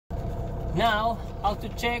Now, how to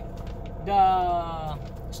check the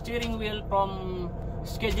steering wheel from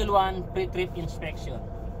Schedule 1 pre-trip inspection.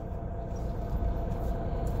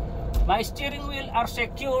 My steering wheel are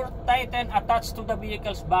secure, tight and attached to the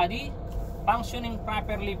vehicle's body, functioning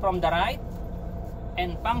properly from the right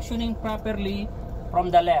and functioning properly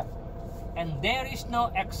from the left. And there is no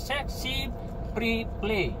excessive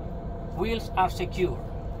pre-play. Wheels are secure.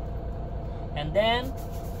 And then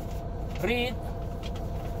read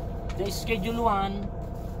the Schedule 1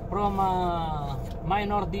 from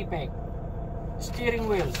minor defect. Steering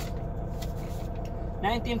wheels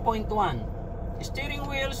 19.1. Steering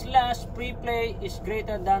wheels last pre-play is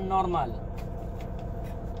greater than normal.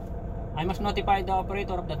 I must notify the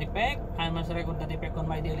operator of the defect. I must record the defect on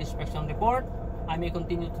my daily inspection report. I may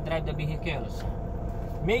continue to drive the vehicles.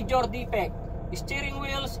 Major defect. Steering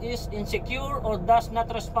wheels is insecure or does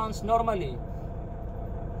not respond normally.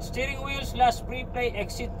 Steering wheels last pre-play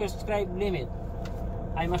exceed prescribed limit.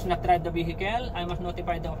 I must not drive the vehicle. I must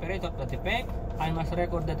notify the operator of the defect. I must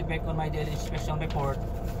record the defect on my daily inspection report.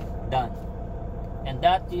 Done. And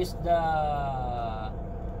that is the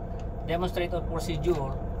demonstrated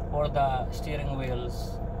procedure for the steering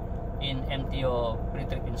wheels in MTO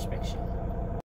pre-trip inspection.